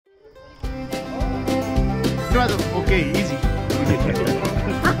was okay, easy.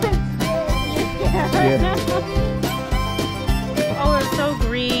 Oh, it's so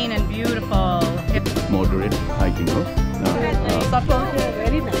green and beautiful. Moderate hiking, huh? Very nice. Come on.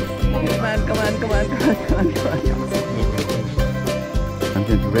 I'm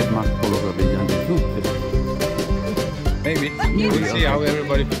going to red mark all over the young too. Maybe. We'll see how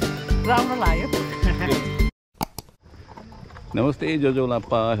everybody. Namaste, Jojo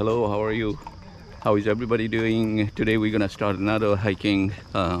Lapa. Hello, how are you? How is everybody doing? Today we're gonna start another hiking.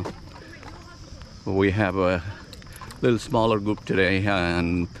 We have a little smaller group today,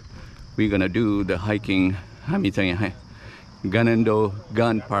 and we're gonna do the hiking. हामी चाहिँ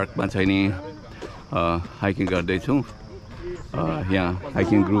Ganondagan Park मा चाहिँ नि hiking गर्दैछौँ. यहाँ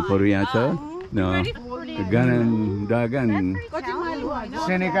hiking groupहरु यहाँ छ. Ganondagan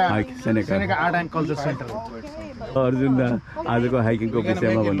Seneca Art and Culture Center. Arun da आजको hiking को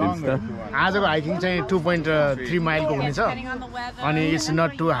विषयमा भन्नुहुन्छ त. आजको hiking चाहिँ 2.3 mile को हुनेछ. अनि it's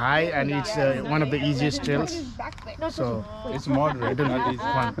not too high and it's one of the easiest trails. So It's moderate. it will be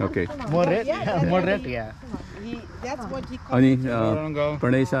fun. Okay. Moderate, yeah. अनि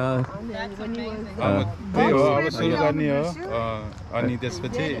प्रणय सर त्यही हो अब सुरु गर्ने हो अनि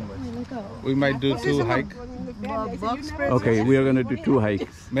त्यसपछि we might do 2 hike. Okay, we are going to do 2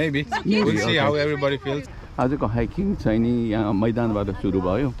 hikes. Maybe. We'll see how everybody feels. आजको हाइकिङ चाहिँ नि यहाँ मैदानबाट सुरु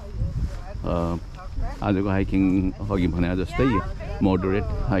भयो. आजको हाइकिङ अघि भने जस्तै मोडरेट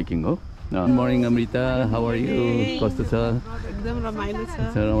हाइकिङ हो. Good morning Amrita, how are you? कस्तो छ? एकदम रमाइलो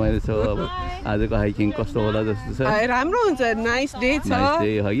छ. रमाइलो छ. अब आजको हाइकिङ कस्तो होला जस्तो छ? राम्रो हुन्छ. नाइस डे छ. नाइस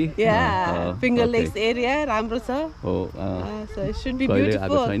डे हगी? Yeah. Finger Lakes area राम्रो छ. हो. So it should be कहिले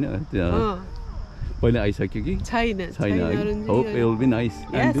beautiful. आएको छैन? पहिले आइसक्यो कि? छैन. Hope it will be nice.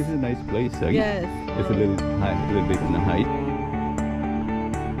 Yes. And this is a nice place. Yes. It's a little bit in the height.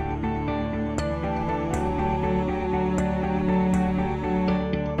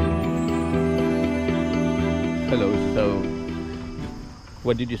 Hello, so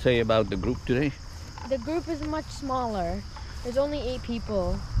what did you say about the group today? The group is much smaller. There's only 8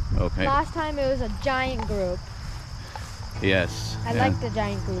 people. Okay. Last time it was a giant group. Yes. I like the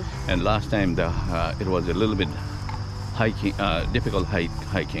giant group. And last time it was a little bit hiking, difficult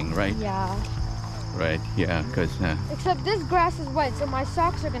hiking, right? Yeah. Right, yeah, because... Except this grass is wet, so my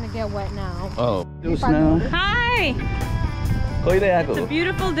socks are going to get wet now. Oh. Snow. Hi! It's a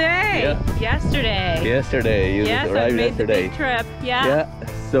beautiful day. Yeah. Yesterday. You Yes, I arrived made the yesterday. big trip. Yeah. Yeah.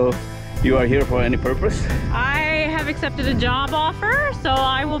 So you are here for any purpose? I have accepted a job offer, so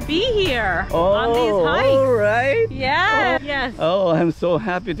I will be here on these hikes. All right. Yeah. Yes. Oh, I'm so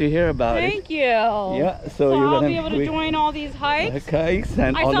happy to hear about it. Thank you. Yeah. So you're I'll gonna be able to join all these hikes. Hikes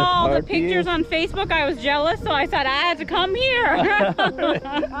and I all saw all the parties. pictures on Facebook. I was jealous, so I said I had to come here.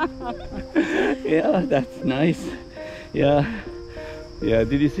 Yeah, that's nice. Yeah. Yeah,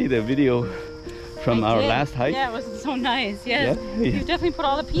 did you see the video from our last hike? Yeah, it was so nice. Yes. Yeah. You've definitely put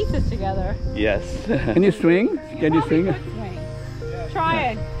all the pieces together. Yes. Can you swing? Can you swing? Try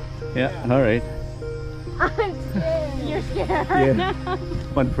it. Yeah, all right. I'm scared. You're scared. Yeah.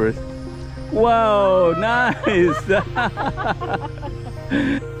 One first. Wow, nice.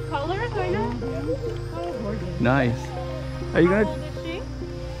 Colors, I know. Nice. Are you How gonna? old is she?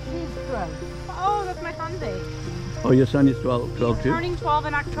 She's 12. Oh, that's my son's age. Oh, your son is 12 too? Turning 12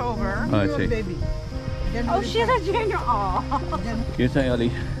 in October. Oh, I see. Oh, she's a junior. Oh. Here's a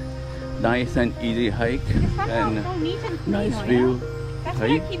really nice and easy hike and So neat and clean, nice oh, view. yeah? That's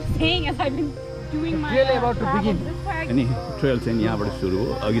what I keep saying as I've been doing my Really about to travel. begin. This way I अनि trail चाहिँ यहाँबाट सुरु हो.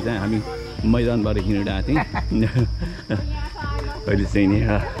 अघि चाहिँ हामी मैदानबाट हिँडेर आएको थियौँ. अहिले चाहिँ नि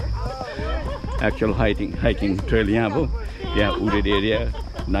एक्चुअल हाइकिङ ट्रेल यहाँ हो. यहाँ उडेड एरिया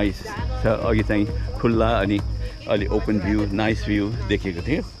नाइस छ. अघि चाहिँ खुल्ला अनि अलि ओपन भ्यू नाइस भ्यू देखेको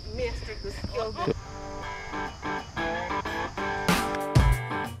थियो.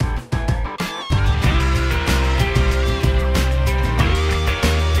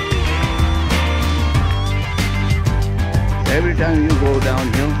 Every time you go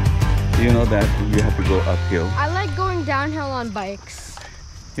downhill, you know that you have to go uphill. I like going downhill on bikes.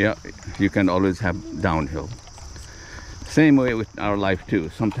 Yeah, you can always have downhill. Same way with our life too.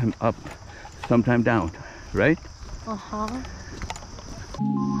 Sometime up, sometime down, right?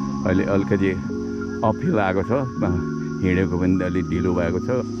 अहिले अलिकति uphill आएको छ. हिँडेको पनि अलि ढिलो भएको छ.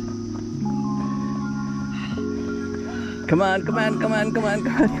 Come on.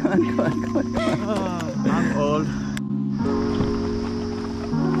 I'm old.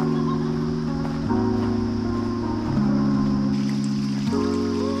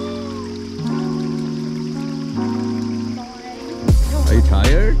 Are you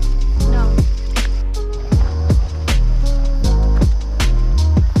tired? No.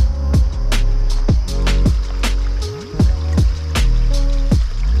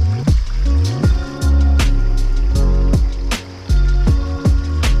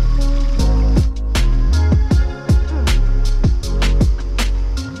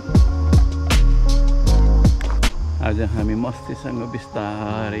 साथीसँग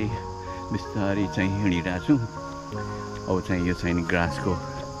बिस्तारै बिस्तारै चाहिँ हिँडिरहेको छु अब चाहिँ यो चाहिँ ग्रासको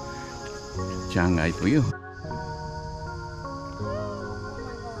चाङ आइपुग्यो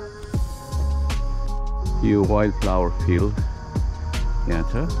यो वाइल्ड फ्लावर फिल्ड यहाँ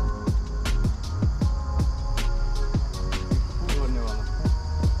छ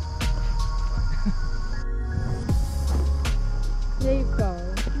There you go.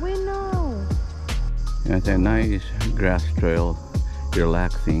 Wait, no. It's a nice grass trail,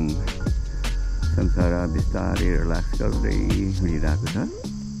 relaxing. Samsara bistari relax garदै हिँडिरहेको छ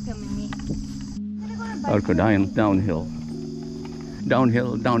अर्को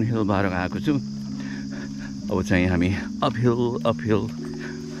downhill भएर आएको छु अब चाहिँ हामी uphill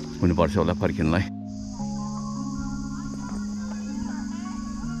हुनुपर्छ होला फर्किनलाई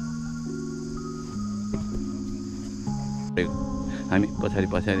हामी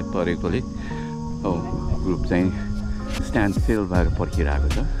पछाडि परेकोले ग्रुप चाहिँ स्ट्यान्ड स्टिल भएर पर्खिरहेको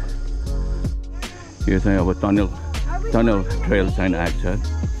छ यो चाहिँ अब टनल ट्रेल चाहिँ आएको छ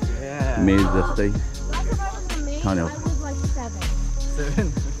मेज जस्तै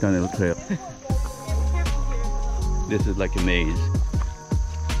tunnel trail this is like a maze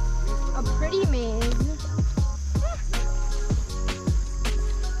A pretty maze.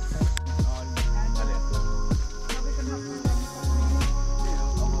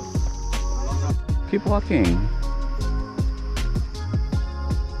 keep walking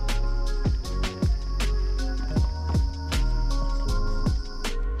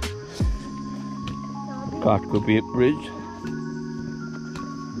Katko Bridge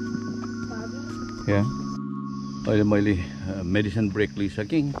yeah अहिले मैले मेडिसिन ब्रेक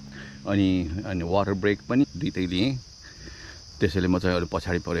लिइसकेँ अनि वाटर ब्रेक पनि दुईटै लिएँ त्यसैले म चाहिँ अहिले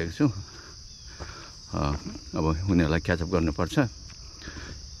पछाडि परेको छु अब उनीहरूलाई क्याचअप गर्नुपर्छ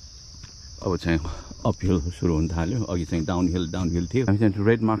अब चाहिँ अपहिल सुरु हुन थाल्यो अघि चाहिँ डाउनहिल थियो हामी चाहिँ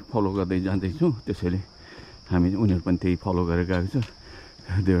रेड मार्क फलो गर्दै जाँदैछौँ त्यसैले हामी उनीहरू पनि त्यही फलो गरेर गएको छ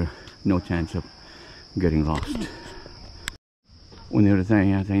there no chance of getting lust उनीहरू चाहिँ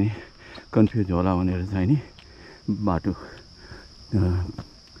यहाँ चाहिँ कन्फ्युज होला भनेर चाहिँ नि बाटो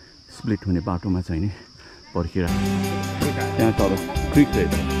स्प्लिट हुने बाटोमा चाहिँ नि पर्खिरहेको त्यहाँ तल क्रिक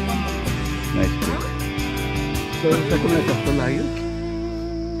रहेछ नाइस क्रिक कस्तो लाग्यो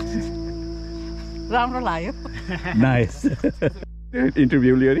राम्रो लाग्यो नाइस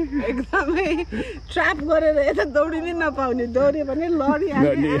इन्टरभ्यू लियो अरे एकदमै ट्र्याप गरेर यता दौडिनै नपाउने दौड्यो भने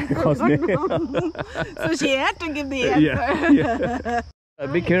लडिहाल्यो So she had to give the answer.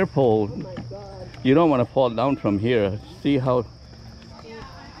 Be careful. You don't want to fall down from here. See how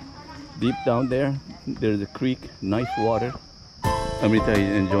deep down there? There's a creek, nice water. Amrita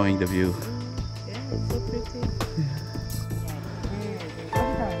is enjoying the view. Yeah, it's so pretty.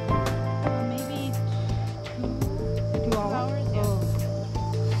 Maybe 2 hours. Yeah.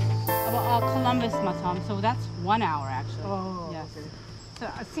 Columbus, Matam. So that's 1 hour actually. Oh, yes. okay. So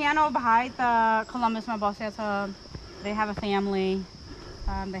Siano Bahai, the Columbus, my boss, they have a family.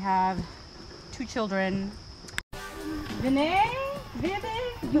 They have 2 children. Vinay, Vijay.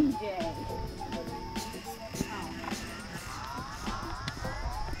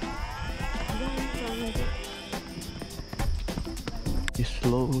 He's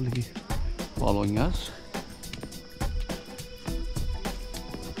slowly following us.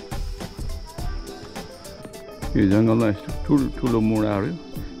 यो जङ्गलमा यस्तो ठुलो mode आयो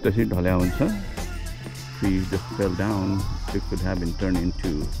त्यसै ढल्या हुन्छ we just fell down it could have been turned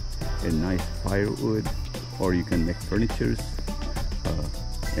into a nice firewood or you can make furniture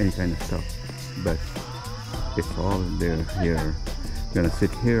any kind of stuff but it's all there here gonna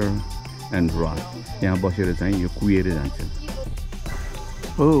sit here and rot यहाँ बसेर चाहिँ यो कुहिएर जान्छ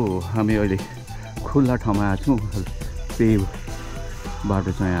हामी अहिले खुल्ला ठाउँमा आएको छौँ पेभ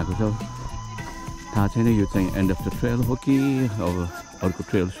बाटो चाहिँ आएको छ थाहा छैन यो चाहिँ एन्ड अफ द ट्रेल हो कि अब अर्को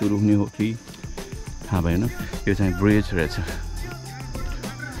ट्रेल सुरु हुने हो कि थाहा भएन यो चाहिँ ब्रिज रहेछ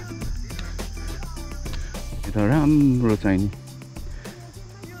यता राम्रो चाहिँ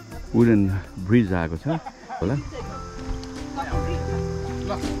वुडन ब्रिज आएको छ होला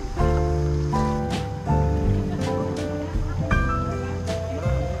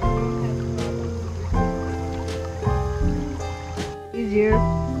Easier.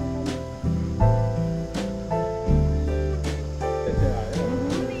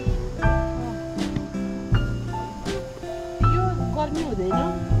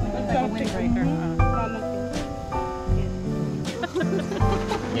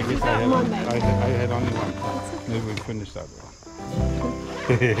 I had only one. Maybe we finish that one.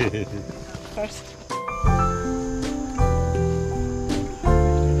 First.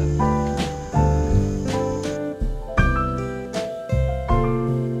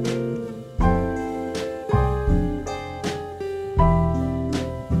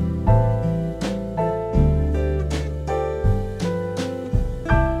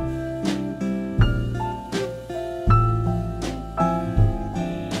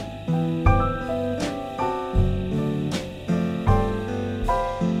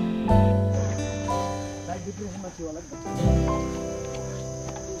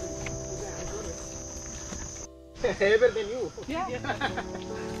 Heavier than you. Yeah.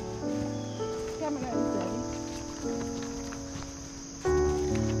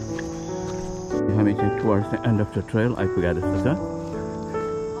 हामी चाहिँ towards the end of the trail आइपुगे जस्तो छ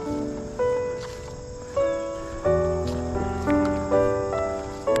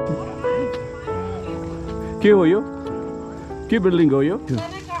के हो यो के बिल्डिङ हो यो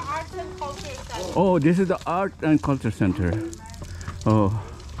Oh, this is the art and culture center. Oh,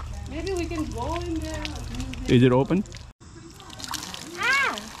 Maybe we can go in there. is it open?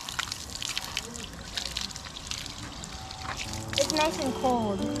 It's nice and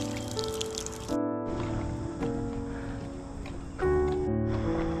cold.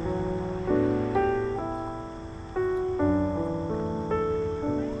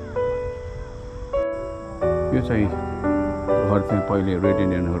 यो चाहिँ घर चाहिँ पहिले रेड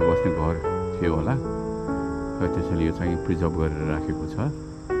इन्डियनहरु बस्ने घर थियो होला र त्यसैले यो चाहिँ प्रिजर्भ गरेर राखेको छ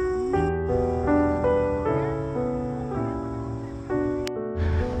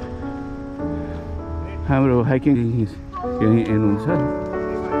हाम्रो हाइकिङ यही एन्ड हुन्छ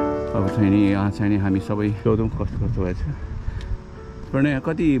अब चाहिँ नि यहाँ चाहिँ नि हामी सबै सोधौँ कस्तो कस्तो भएछ प्रणय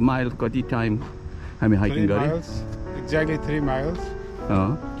कति माइल कति टाइम हामी हाइकिङ गऱ्यौँ Exactly 3 miles.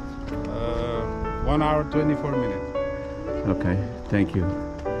 1 hour 24 minutes. Okay, thank you.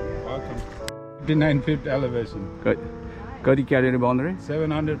 Welcome. 59 feet elevation. कति क्यालोरी बाउन्ड्री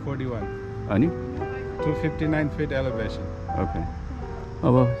 741. अनि 259 feet elevation. Okay.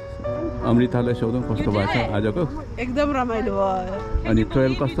 अब अमृतालाई सोधौँ कस्तो भएको छ आजको एकदम रमाइलो भयो अनि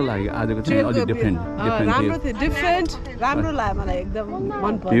ट्रेल कस्तो लाग्यो आजको चाहिँ अलि डिफरेन्ट राम्रो थियो डिफरेन्ट राम्रो लाग्यो मलाई एकदम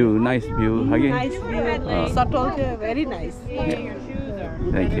मन पर्यो भ्यू नाइस भ्यू हगे नाइस भ्यू सटल थियो very nice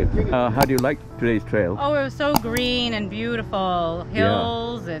Thank you. How do you like today's trail? Oh, it was so green and beautiful.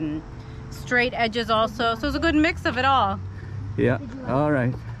 Hills and straight edges also. So it was a good mix of it all. Yeah. All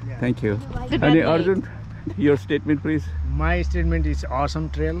right. Thank you. Good And night. Arjun, your statement, please. My statement is awesome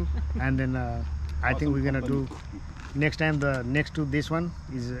trail, and then I think we're gonna do next time. The next to this one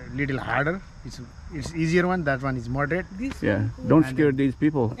is a little harder. It's easier one. That one is moderate. Yeah. Don't scare these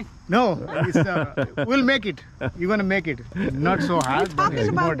people. No, it's we'll make it. You're gonna make it. Not so hard, but it's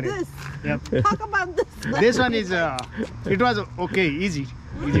about moderate. this Yep. talk about this This one is it was okay, easy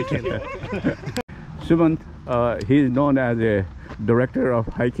trail. Sumant, he is known as a director of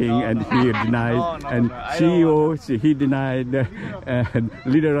hiking, and he denied, and CEO he denied, and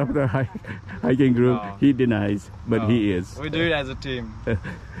leader of the hiking group he denies, but he is. We do it as a team.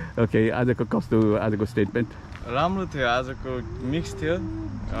 Okay, आजको कस्तो आजको statement राम्रो थियो आजको mix थियो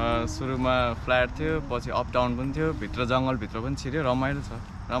सुरुमा flat थियो पछि अप डाउन पनि थियो भित्र जंगल भित्र पनि छिर्यो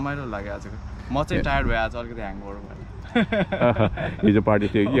रमाइलो लाग्यो आजको म चाहिँ टायर्ड भए आज अलिकति ह्याङओभर भयो हिजो पार्टी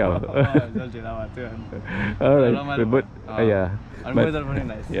थियो कि अब जल्टिला भएको थियो Alright, but yeah, अनि but वेदर पनि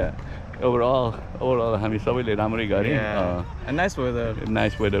नाइस yeah, overall हामी सबैले राम्रै गर्यौँ नाइस वेदर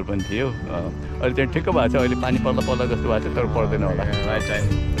नाइस वेदर पनि थियो अहिले चाहिँ ठिक्क भएको छ अहिले पानी पर्ला जस्तो भएको छ तर पर्दैन होला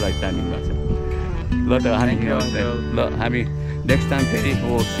राइट टाइमिङमा छ ल त हामी नेक्स्ट टाइम फेरि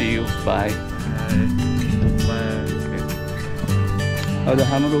we'll see you bye अब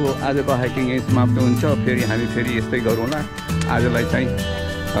हाम्रो आजको हाइकिङ यही समाप्त हुन्छ फेरि हामी फेरि यस्तै गरौँला आजलाई चाहिँ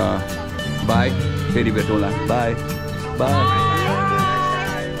बाई फेरि भेटौँला बाई